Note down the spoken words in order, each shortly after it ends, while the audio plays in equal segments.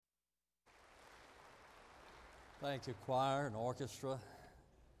Thank you, choir and orchestra.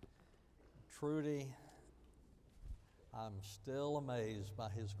 Trudy, I'm still amazed by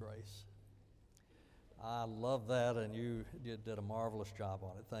His grace. I love that, and you did a marvelous job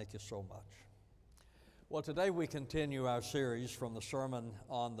on it. Thank you so much. Well, today we continue our series from the Sermon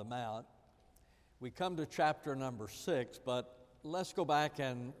on the Mount. We come to chapter number 6, but let's go back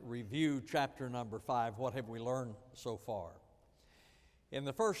and review chapter number 5. What have we learned so far? In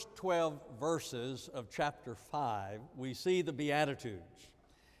the first 12 verses of chapter 5, we see the Beatitudes.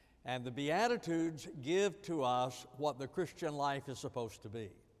 And the Beatitudes give to us what the Christian life is supposed to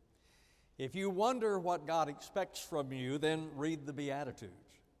be. If you wonder what God expects from you, then read the Beatitudes,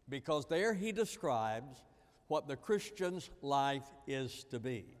 because there He describes what the Christian's life is to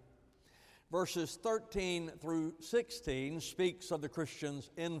be. Verses 13 through 16 speaks of the Christian's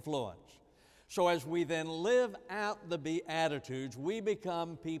influence. So as we then live out the Beatitudes, we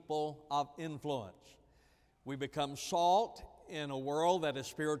become people of influence. We become salt in a world that is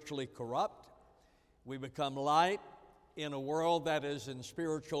spiritually corrupt. We become light in a world that is in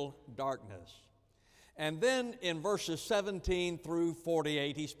spiritual darkness. And then in verses 17 through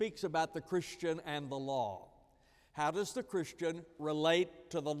 48, he speaks about the Christian and the law. How does the Christian relate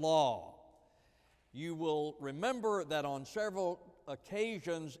to the law? You will remember that on several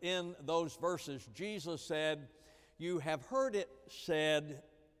occasions in those verses, Jesus said, "You have heard it said,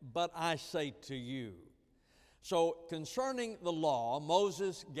 but I say to you." So concerning the law,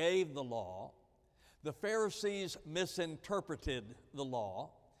 Moses gave the law. The Pharisees misinterpreted the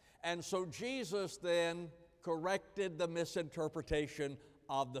law. And so Jesus then corrected the misinterpretation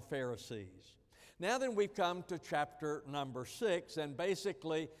of the Pharisees. Now then we've come to chapter number 6, and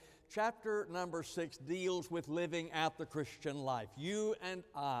basically chapter number 6 deals with living out the Christian life. You and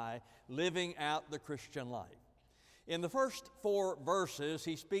I living out the Christian life. In the first 4 verses,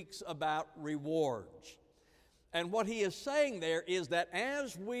 he speaks about rewards. And what he is saying there is that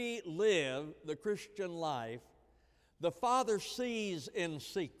as we live the Christian life, the Father sees in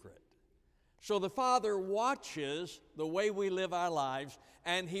secret. So the Father watches the way we live our lives,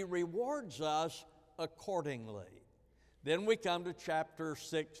 and He rewards us accordingly. Then we come to chapter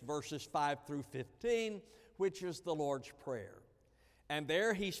 6, verses 5 through 15, which is the Lord's Prayer. And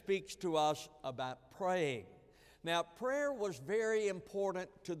there he speaks to us about praying. Now, prayer was very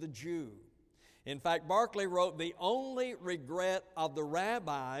important to the Jew. In fact, Barclay wrote, the only regret of the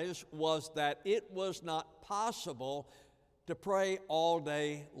rabbis was that it was not possible to pray all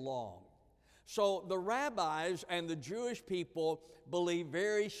day long. So the rabbis and the Jewish people believe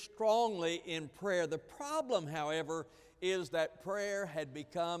very strongly in prayer. The problem, however, is that prayer had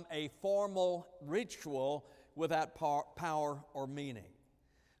become a formal ritual without power or meaning.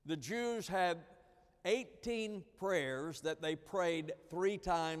 The Jews had 18 prayers that they prayed 3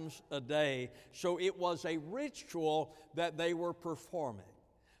 times a day, so it was a ritual that they were performing.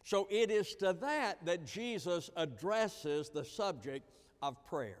 So it is to that Jesus addresses the subject of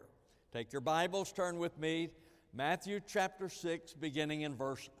prayer. Take your Bibles, turn with me, Matthew chapter 6, beginning in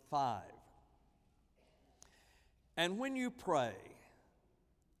verse 5. And when you pray,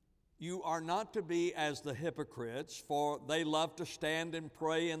 you are not to be as the hypocrites, for they love to stand and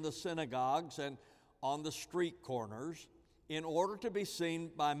pray in the synagogues and on the street corners, in order to be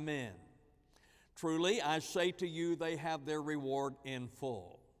seen by men. Truly, I say to you, they have their reward in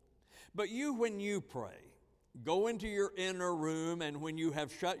full. But you, when you pray, go into your inner room, and when you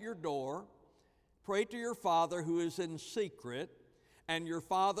have shut your door, pray to your Father who is in secret, and your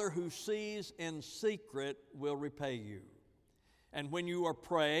Father who sees in secret will repay you. And when you are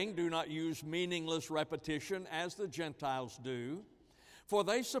praying, do not use meaningless repetition as the Gentiles do, for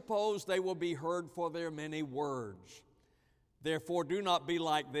they suppose they will be heard for their many words. Therefore, do not be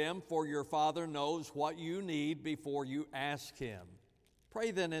like them, for your Father knows what you need before you ask Him.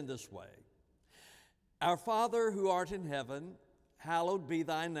 Pray then in this way. Our Father who art in heaven, hallowed be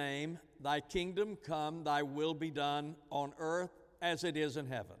thy name. Thy kingdom come, thy will be done on earth as it is in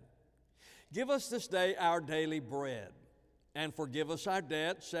heaven. Give us this day our daily bread, and forgive us our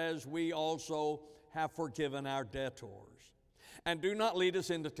debts as we also have forgiven our debtors. And do not lead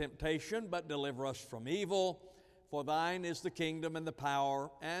us into temptation, but deliver us from evil. For thine is the kingdom and the power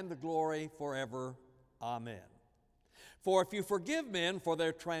and the glory forever. Amen. For if you forgive men for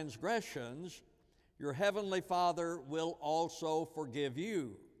their transgressions, your heavenly Father will also forgive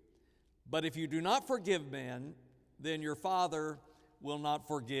you. But if you do not forgive men, then your Father will not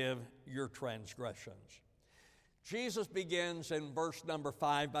forgive your transgressions. Jesus begins in verse number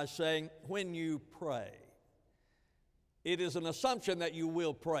 5 by saying, when you pray. It is an assumption that you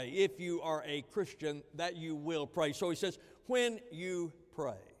will pray. If you are a Christian, that you will pray. So he says, when you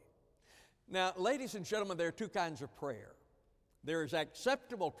pray. Now, ladies and gentlemen, there are two kinds of prayer. There is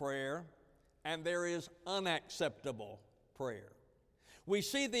acceptable prayer and there is unacceptable prayer. We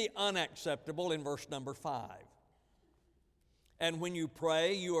see the unacceptable in verse number 5. And when you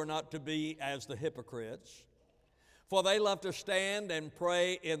pray, you are not to be as the hypocrites, for they love to stand and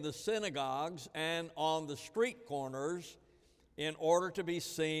pray in the synagogues and on the street corners in order to be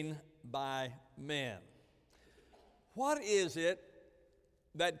seen by men. What is it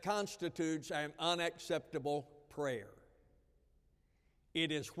that constitutes an unacceptable prayer?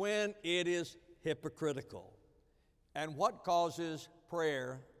 It is when it is hypocritical. And what causes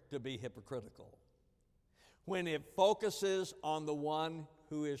prayer to be hypocritical? When it focuses on the one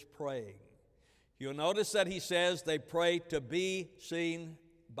who is praying. You'll notice that he says they pray to be seen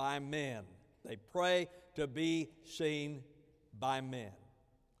by men. They pray to be seen by men.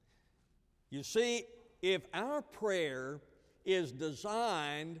 You see, if our prayer is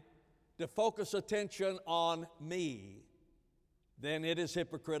designed to focus attention on me, then it is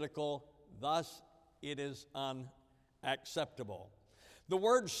hypocritical, thus it is unacceptable. The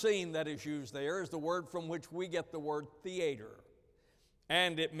word seen that is used there is the word from which we get the word theater,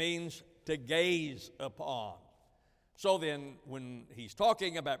 and it means to gaze upon. So then, when he's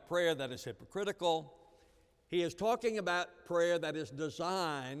talking about prayer that is hypocritical, he is talking about prayer that is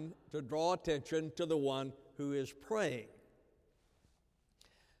designed to draw attention to the one who is praying.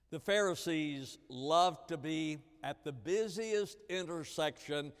 The Pharisees loved to be at the busiest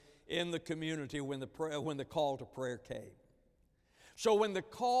intersection in the community when the call to prayer came. So when the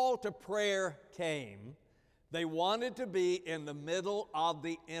call to prayer came, they wanted to be in the middle of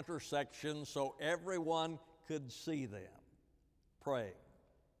the intersection so everyone could see them praying.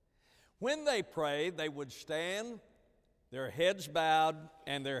 When they prayed, they would stand, their heads bowed,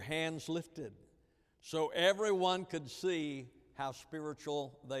 and their hands lifted, so everyone could see how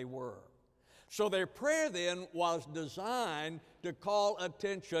spiritual they were. So their prayer then was designed to call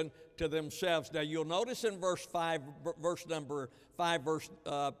attention to themselves. Now you'll notice in verse number 5,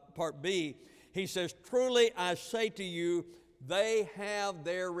 part B, he says, "Truly I say to you, they have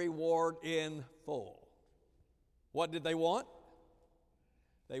their reward in full." What did they want?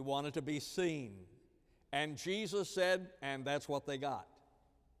 They wanted to be seen. And Jesus said, and that's what they got.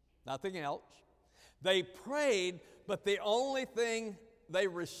 Nothing else. They prayed, but the only thing they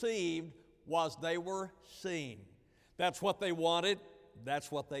received was they were seen. That's what they wanted.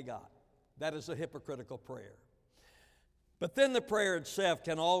 That's what they got. That is a hypocritical prayer. But then the prayer itself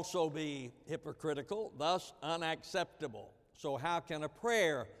can also be hypocritical, thus unacceptable. So how can a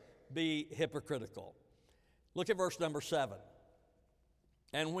prayer be hypocritical? Look at verse number 7.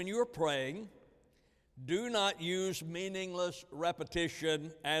 "And when you are praying, do not use meaningless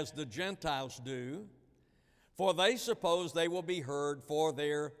repetition as the Gentiles do, for they suppose they will be heard for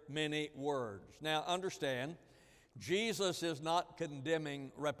their many words." Now understand, Jesus is not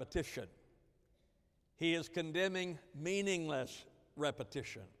condemning repetition. He is condemning meaningless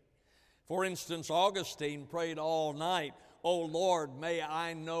repetition. For instance, Augustine prayed all night, "O Lord, may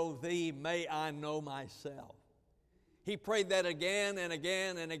I know Thee, may I know myself." He prayed that again and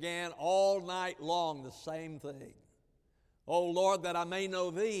again and again all night long, the same thing. "O Lord, that I may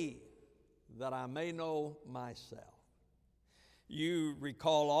know Thee, that I may know myself." You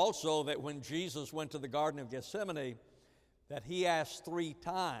recall also that when Jesus went to the Garden of Gethsemane, that he asked 3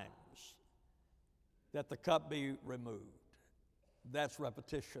 times that the cup be removed. That's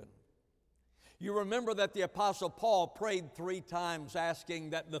repetition. You remember that the Apostle Paul prayed 3 times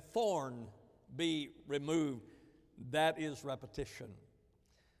asking that the thorn be removed. That is repetition.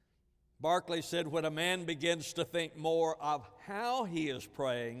 Barclay said, when a man begins to think more of how he is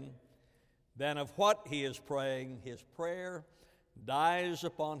praying than of what he is praying, his prayer dies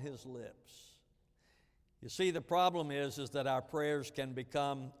upon his lips. You see, the problem is that our prayers can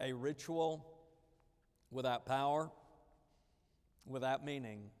become a ritual without power, without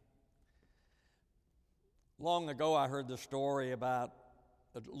meaning. Long ago, I heard the story about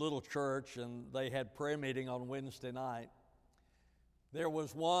a little church, and they had prayer meeting on Wednesday night. There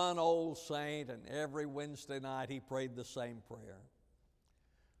was one old saint, and every Wednesday night he prayed the same prayer.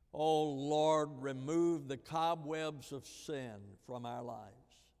 "Oh Lord, remove the cobwebs of sin from our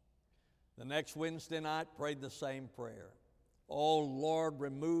lives." The next Wednesday night, prayed the same prayer. "Oh Lord,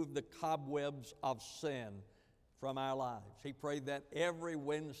 remove the cobwebs of sin from our lives." He prayed that every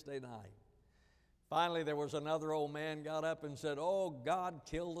Wednesday night. Finally, there was another old man got up and said, "Oh God,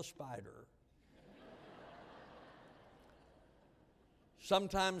 kill the spider."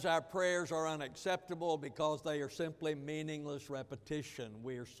 Sometimes our prayers are unacceptable because they are simply meaningless repetition.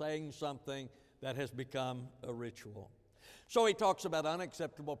 We are saying something that has become a ritual. So he talks about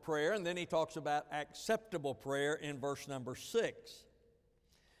unacceptable prayer, and then he talks about acceptable prayer in verse number 6.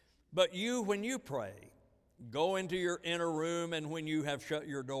 But you, when you pray, go into your inner room, and when you have shut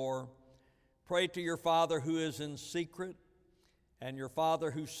your door, pray to your Father who is in secret, and your Father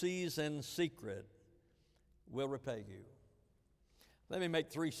who sees in secret will repay you. Let me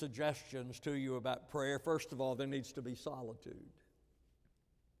make 3 suggestions to you about prayer. First of all, there needs to be solitude.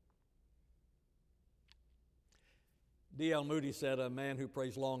 D.L. Moody said, a man who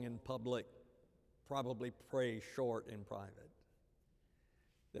prays long in public probably prays short in private.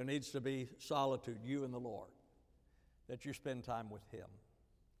 There needs to be solitude, you and the Lord, that you spend time with Him.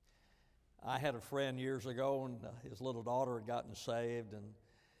 I had a friend years ago, and his little daughter had gotten saved, and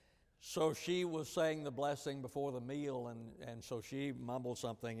so she was saying the blessing before the meal, and so she mumbled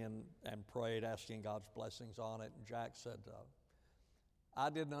something and prayed, asking God's blessings on it. And Jack said, I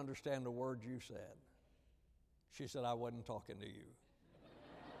didn't understand a word you said. She said, I wasn't talking to you.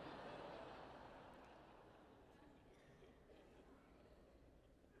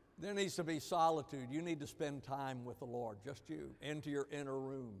 There needs to be solitude. You need to spend time with the Lord, just you, into your inner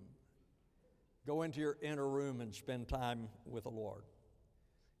room. Go into your inner room and spend time with the Lord.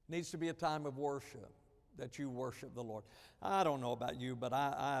 It needs to be a time of worship, that you worship the Lord. I don't know about you, but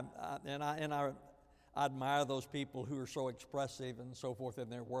I admire those people who are so expressive and so forth in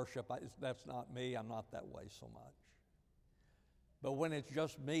their worship. That's not me. I'm not that way so much. But when it's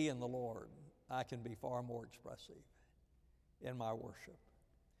just me and the Lord, I can be far more expressive in my worship.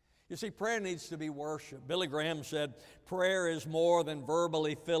 You see, prayer needs to be worship. Billy Graham said, prayer is more than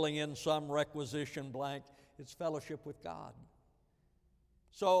verbally filling in some requisition blank. It's fellowship with God.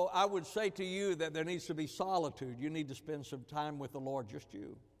 So I would say to you that there needs to be solitude. You need to spend some time with the Lord, just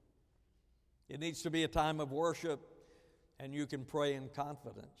you. It needs to be a time of worship, and you can pray in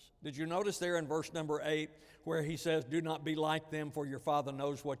confidence. Did you notice there in verse number 8 where he says, do not be like them, for your Father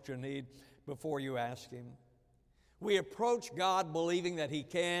knows what you need before you ask Him? We approach God believing that He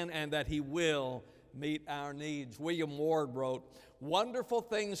can and that He will meet our needs. William Ward wrote, wonderful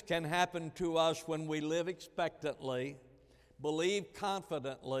things can happen to us when we live expectantly, believe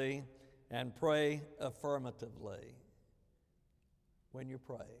confidently, and pray affirmatively. When you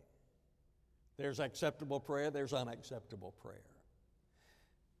pray, there's acceptable prayer, there's unacceptable prayer.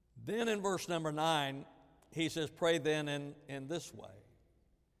 Then in verse number 9, he says, pray then in this way.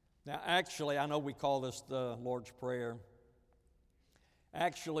 Now, actually, I know we call this the Lord's Prayer.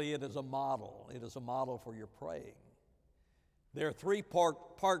 Actually, it is a model. It is a model for your praying. There are 3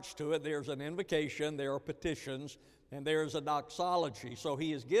 parts to it. There's an invocation, there are petitions, and there's a doxology. So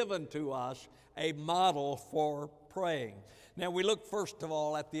he has given to us a model for praying. Now, we look first of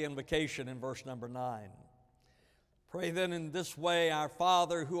all at the invocation in verse number 9. Pray then in this way, our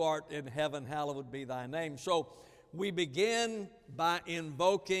Father who art in heaven, hallowed be thy name. So we begin by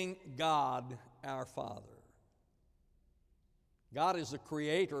invoking God, our Father. God is the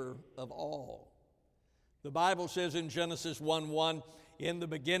creator of all. The Bible says in Genesis 1:1, in the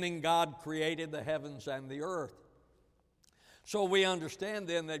beginning God created the heavens and the earth. So we understand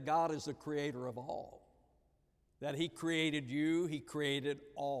then that God is the creator of all. That He created you, He created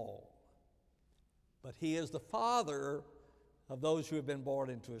all. But He is the Father of those who have been born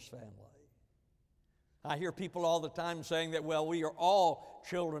into His family. I hear people all the time saying that, well, we are all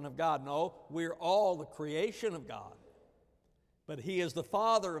children of God. No, we are all the creation of God. But He is the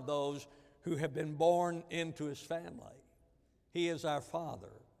Father of those who have been born into His family. He is our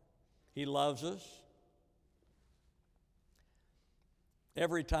Father. He loves us.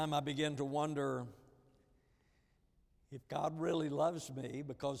 Every time I begin to wonder if God really loves me,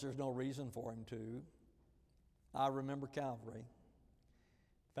 because there's no reason for Him to, I remember Calvary.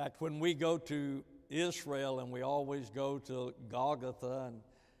 In fact, when we go to Israel, and we always go to Golgotha, and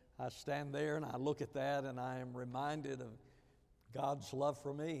I stand there and I look at that and I am reminded of God's love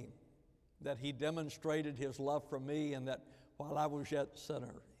for me, that He demonstrated His love for me, and that while I was yet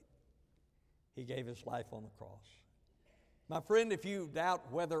sinner, He gave His life on the cross. My friend, if you doubt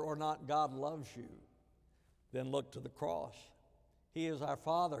whether or not God loves you, then look to the cross. He is our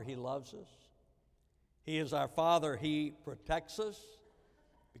Father. He loves us. He is our Father. He protects us,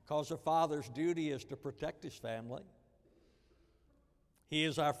 because a father's duty is to protect his family. He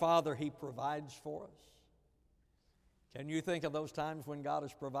is our Father. He provides for us. Can you think of those times when God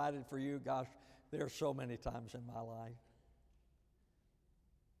has provided for you? Gosh, there are so many times in my life.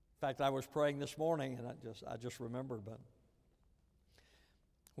 In fact, I was praying this morning, and I just remembered, but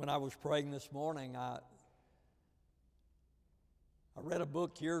when I was praying this morning, I read a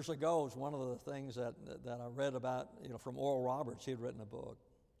book years ago. It was one of the things that I read about, from Oral Roberts. He had written a book.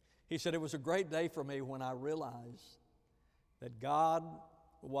 He said, it was a great day for me when I realized that God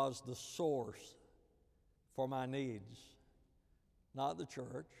was the source for my needs, not the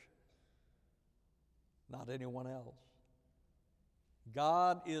church, not anyone else.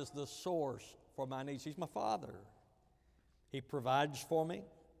 God is the source for my needs. He's my Father. He provides for me.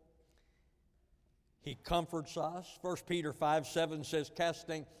 He comforts us. 1 Peter 5:7 says,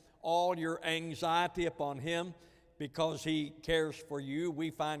 casting all your anxiety upon Him because He cares for you. We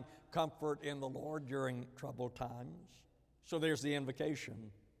find comfort in the Lord during troubled times. So there's the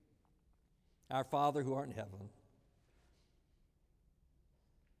invocation. Our Father who art in heaven.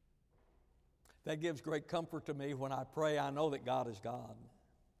 That gives great comfort to me when I pray. I know that God is God,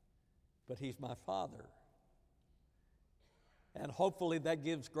 but He's my Father. And hopefully that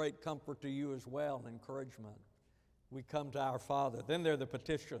gives great comfort to you as well, and encouragement. We come to our Father. Then there are the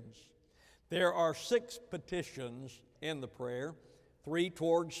petitions. There are 6 petitions in the prayer, 3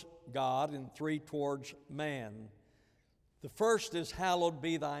 towards God and 3 towards man. The first is, hallowed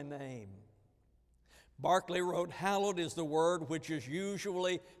be thy name. Barclay wrote, hallowed is the word which is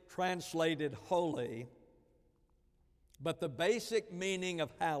usually translated holy, but the basic meaning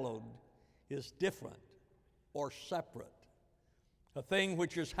of hallowed is different or separate. A thing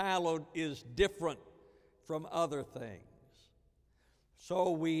which is hallowed is different from other things.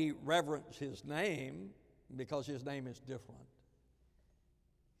 So we reverence His name because His name is different.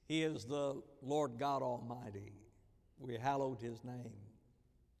 He is the Lord God Almighty. We hallowed His name.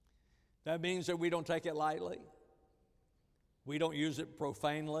 That means that we don't take it lightly. We don't use it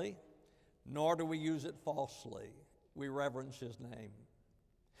profanely, nor do we use it falsely. We reverence His name.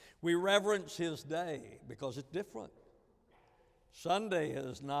 We reverence His day because it's different. Sunday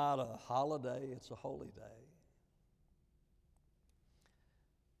is not a holiday, it's a holy day.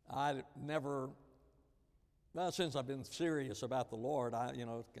 Since I've been serious about the Lord, I've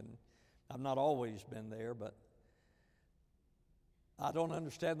not always been there, but I don't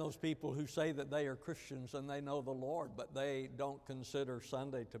understand those people who say that they are Christians and they know the Lord, but they don't consider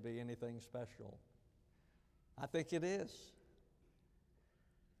Sunday to be anything special. I think it is.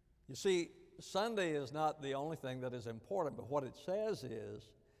 You see, Sunday is not the only thing that is important, but what it says is,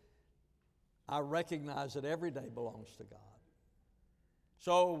 I recognize that every day belongs to God.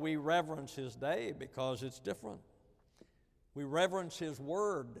 So we reverence His day because it's different. We reverence His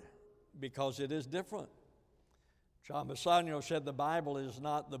word because it is different. John Bassanio said the Bible is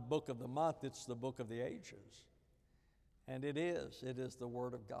not the book of the month, it's the book of the ages. And it is. It is the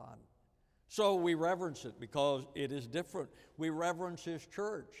Word of God. So we reverence it because it is different. We reverence His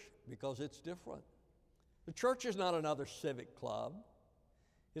church because it's different. The church is not another civic club.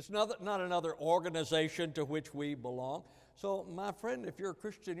 It's not another organization to which we belong. So, my friend, if you're a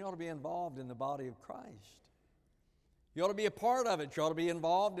Christian, you ought to be involved in the body of Christ. You ought to be a part of it. You ought to be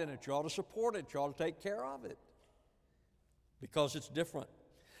involved in it. You ought to support it. You ought to take care of it because it's different.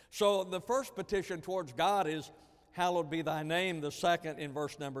 So the first petition towards God is, hallowed be thy name. The second, in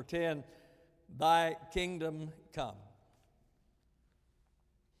verse number 10, thy kingdom come.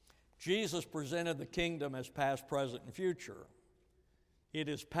 Jesus presented the kingdom as past, present, and future. It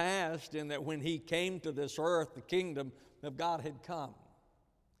is past in that when He came to this earth, the kingdom of God had come.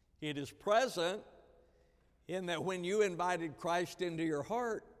 It is present in that when you invited Christ into your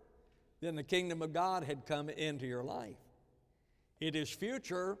heart, then the kingdom of God had come into your life. It is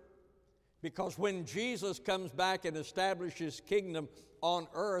future because when Jesus comes back and establishes His kingdom on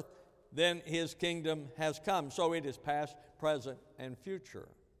earth, then His kingdom has come. So it is past, present, and future.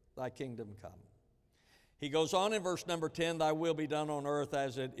 Thy kingdom come. He goes on in verse number 10, thy will be done on earth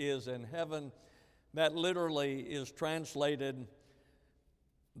as it is in heaven. That literally is translated,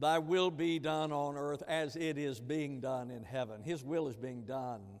 thy will be done on earth as it is being done in heaven. His will is being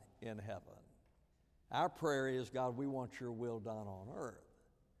done in heaven. Our prayer is, God, we want your will done on earth.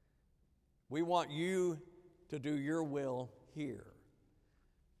 We want you to do your will here.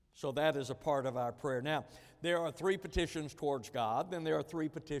 So that is a part of our prayer. Now, there are 3 petitions towards God, then there are 3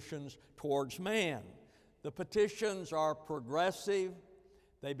 petitions towards man. The petitions are progressive.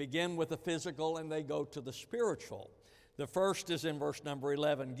 They begin with the physical and they go to the spiritual. The first is in verse number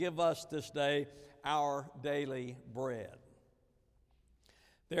 11, give us this day our daily bread.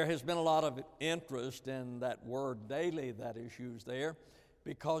 There has been a lot of interest in that word daily that is used there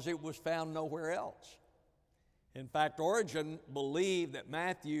because it was found nowhere else. In fact, Origen believed that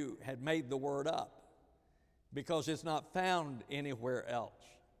Matthew had made the word up because it's not found anywhere else.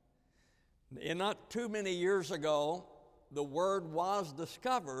 And not too many years ago, the word was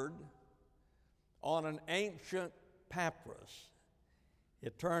discovered on an ancient papyrus.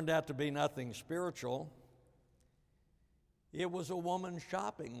 It turned out to be nothing spiritual. It was a woman's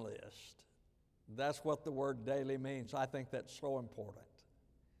shopping list That's what the word daily means. I think that's so important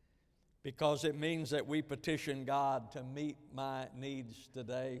because it means that we petition God to meet my needs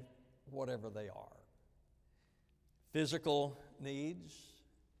today, whatever they are. Physical needs.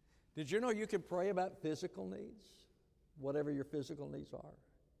 Did you know you can pray about physical needs, whatever your physical needs are?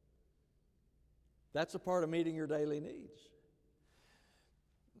 That's a part of meeting your daily needs.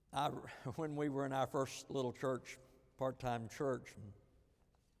 When we were in our first little church, part-time church,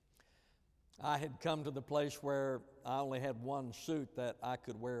 I had come to the place where I only had one suit that I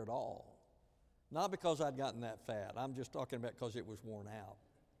could wear at all. Not because I'd gotten that fat. I'm just talking about because it was worn out.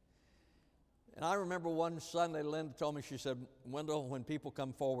 And I remember one Sunday, Linda told me, she said, Wendell, when people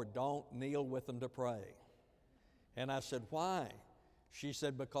come forward, don't kneel with them to pray. And I said, why? She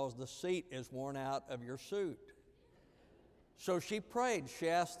said, because the seat is worn out of your suit. So she prayed. She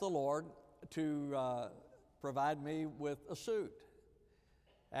asked the Lord to provide me with a suit.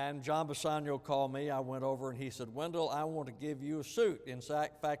 And John Bassanio called me. I went over and he said, Wendell, I want to give you a suit. In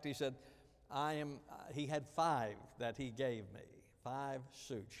fact, he said, he had 5 that he gave me, 5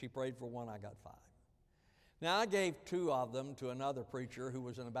 suits. She prayed for one, I got 5. Now, I gave 2 of them to another preacher who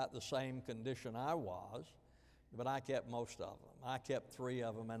was in about the same condition I was, but I kept most of them. I kept 3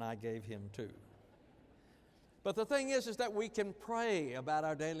 of them, and I gave him 2. But the thing is that we can pray about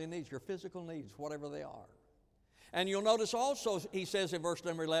our daily needs, your physical needs, whatever they are. And you'll notice also, he says in verse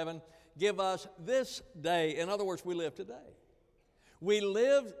number 11, give us this day. In other words, we live today. We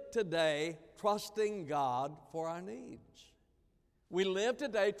live today trusting God for our needs. We live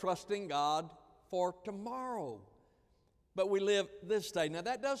today trusting God for tomorrow. But we live this day. Now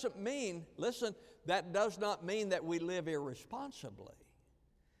that doesn't mean, listen, that does not mean that we live irresponsibly.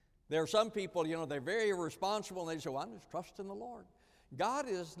 There are some people, they're very irresponsible and they say, well, I'm just trusting the Lord. God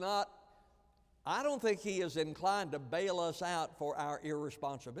is not, I don't think He is inclined to bail us out for our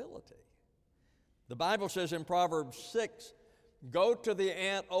irresponsibility. The Bible says in Proverbs 6, go to the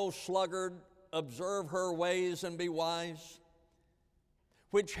ant, O sluggard, observe her ways and be wise,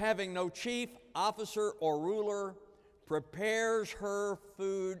 which having no chief, officer, or ruler, prepares her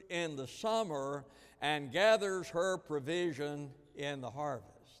food in the summer and gathers her provision in the harvest.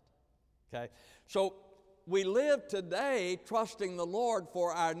 Okay? So we live today trusting the Lord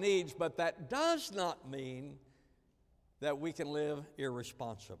for our needs, but that does not mean that we can live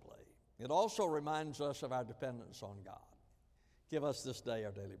irresponsibly. It also reminds us of our dependence on God. Give us this day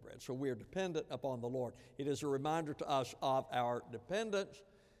our daily bread. So we are dependent upon the Lord. It is a reminder to us of our dependence,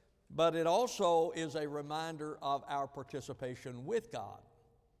 but it also is a reminder of our participation with God.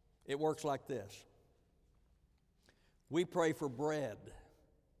 It works like this. We pray for bread.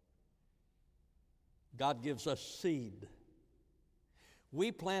 God gives us seed.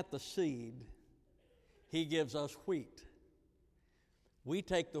 We plant the seed. He gives us wheat. We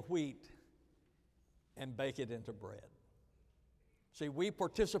take the wheat and bake it into bread. See, we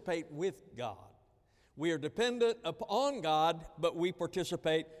participate with God. We are dependent upon God, but we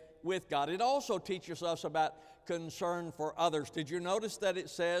participate with God. It also teaches us about concern for others. Did you notice that it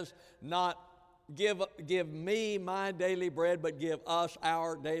says not give me my daily bread, but give us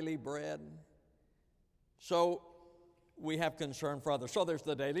our daily bread? So we have concern for others. So there's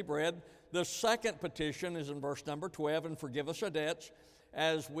the daily bread. The second petition is in verse number 12, and forgive us our debts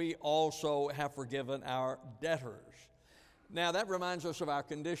as we also have forgiven our debtors. Now that reminds us of our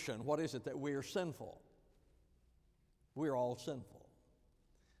condition. What is it? That we are sinful. We're all sinful.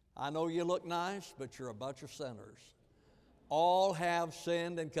 I know you look nice, but you're a bunch of sinners. All have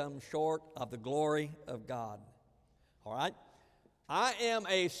sinned and come short of the glory of God. All right? I am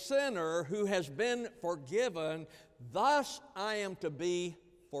a sinner who has been forgiven, thus I am to be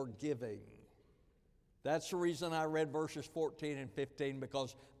forgiving. That's the reason I read verses 14 and 15,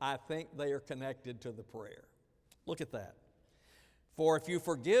 because I think they are connected to the prayer. Look at that. For if you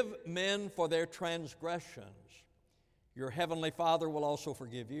forgive men for their transgressions, your heavenly Father will also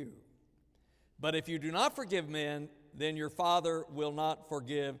forgive you. But if you do not forgive men, then your Father will not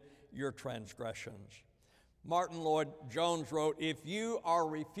forgive your transgressions. Martin Lloyd-Jones wrote, if you are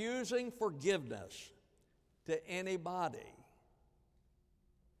refusing forgiveness to anybody,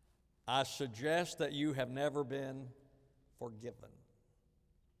 I suggest that you have never been forgiven.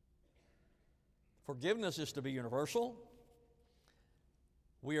 Forgiveness is to be universal.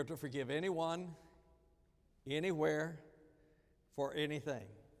 We are to forgive anyone, anywhere, for anything.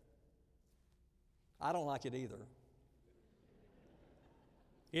 I don't like it either.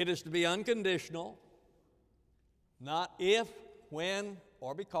 It is to be unconditional, not if, when,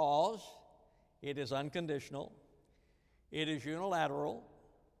 or because. It is unconditional. It is unilateral.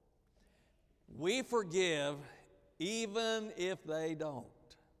 We forgive even if they don't.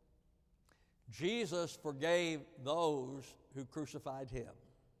 Jesus forgave those who crucified him.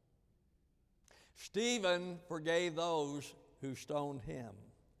 Stephen forgave those who stoned him.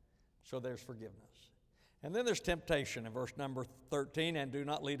 So there's forgiveness. And then there's temptation in verse number 13, and do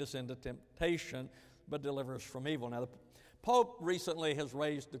not lead us into temptation, but deliver us from evil. Now, the Pope recently has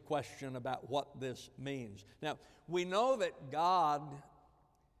raised the question about what this means. Now, we know that God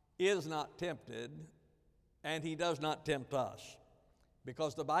is not tempted, and he does not tempt us.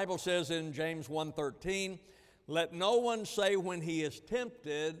 Because the Bible says in James 1:13, let no one say when he is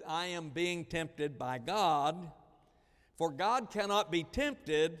tempted, I am being tempted by God. For God cannot be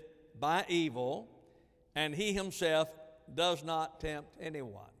tempted by evil, and he himself does not tempt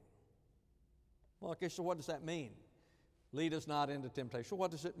anyone. Well, okay, so what does that mean? Lead us not into temptation.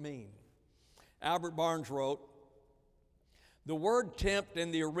 What does it mean? Albert Barnes wrote, the word tempt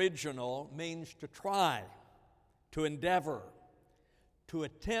in the original means to try, to endeavor, to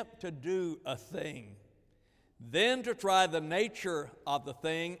attempt to do a thing, then to try the nature of the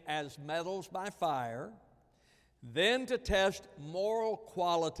thing as metals by fire, then to test moral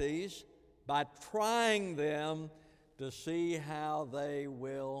qualities by trying them to see how they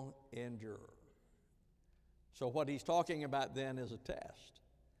will endure. So what he's talking about then is a test,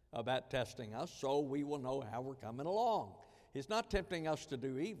 about testing us so we will know how we're coming along. He's not tempting us to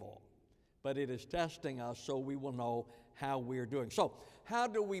do evil, but it is testing us so we will know how we're doing. So how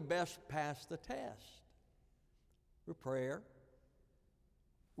do we best pass the test? Through prayer.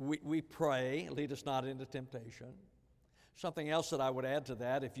 We pray, lead us not into temptation. Something else that I would add to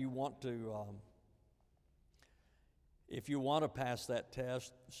that, if you want to pass that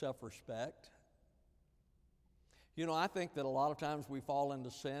test, self-respect. You know, I think that a lot of times we fall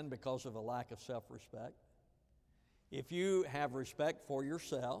into sin because of a lack of self-respect. If you have respect for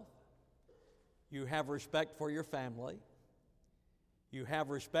yourself, you have respect for your family, you have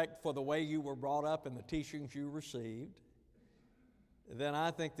respect for the way you were brought up and the teachings you received, then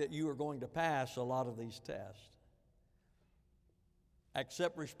I think that you are going to pass a lot of these tests.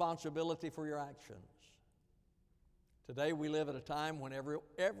 Accept responsibility for your actions. Today we live at a time when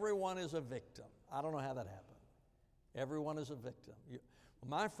everyone is a victim. I don't know how that happened. Everyone is a victim.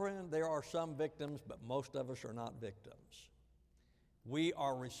 My friend, there are some victims, but most of us are not victims. We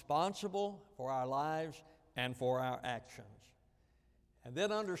are responsible for our lives and for our actions. And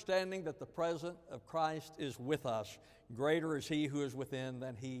then understanding that the presence of Christ is with us. Greater is he who is within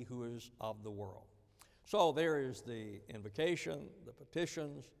than he who is of the world. So there is the invocation, the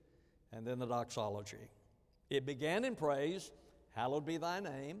petitions, and then the doxology. It began in praise, hallowed be thy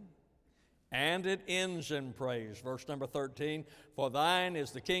name, and it ends in praise. Verse number 13, for thine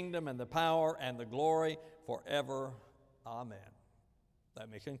is the kingdom and the power and the glory forever. Amen. Let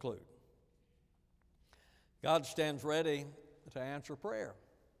me conclude. God stands ready to answer prayer.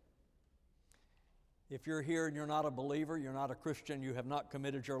 If you're here and you're not a believer, you're not a Christian, you have not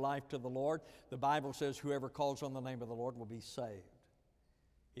committed your life to the Lord, the Bible says whoever calls on the name of the Lord will be saved.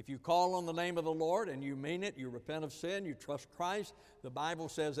 If you call on the name of the Lord and you mean it, you repent of sin, you trust Christ, the Bible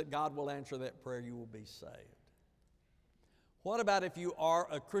says that God will answer that prayer, you will be saved. What about if you are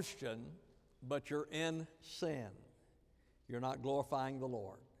a Christian, but you're in sin? You're not glorifying the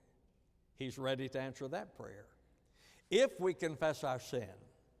Lord. He's ready to answer that prayer. If we confess our sin,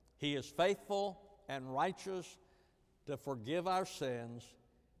 he is faithful and righteous to forgive our sins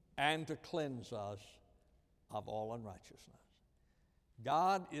and to cleanse us of all unrighteousness.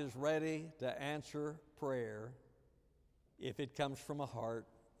 God is ready to answer prayer if it comes from a heart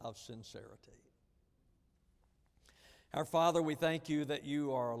of sincerity. Our Father, we thank you that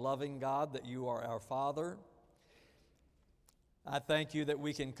you are a loving God, that you are our Father. I thank you that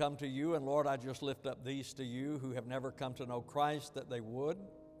we can come to you, and Lord, I just lift up these to you who have never come to know Christ, that they would.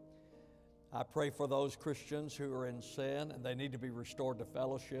 I pray for those Christians who are in sin and they need to be restored to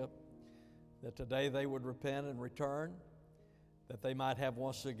fellowship, that today they would repent and return, that they might have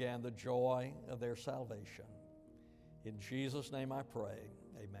once again the joy of their salvation. In Jesus' name I pray,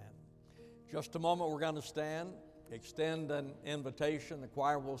 amen. Just a moment, we're going to stand, extend an invitation, the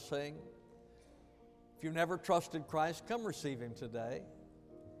choir will sing. If you've never trusted Christ, come receive him today.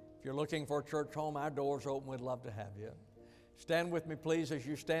 If you're looking for a church home, our doors are open, we'd love to have you. Stand with me, please. As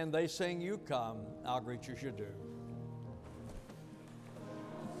you stand, they sing, you come. I'll greet you as you do.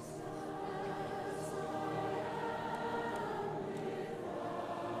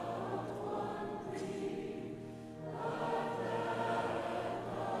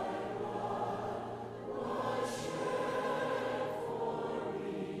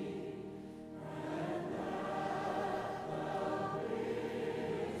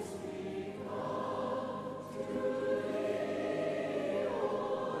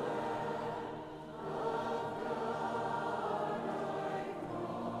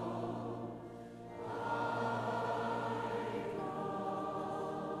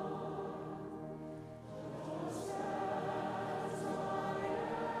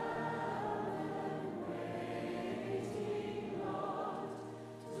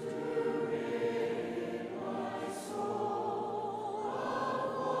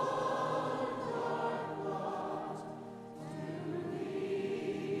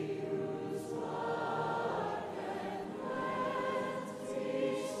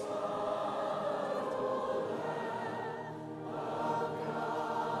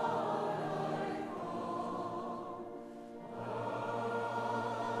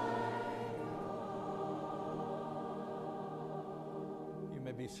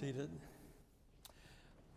 be seated.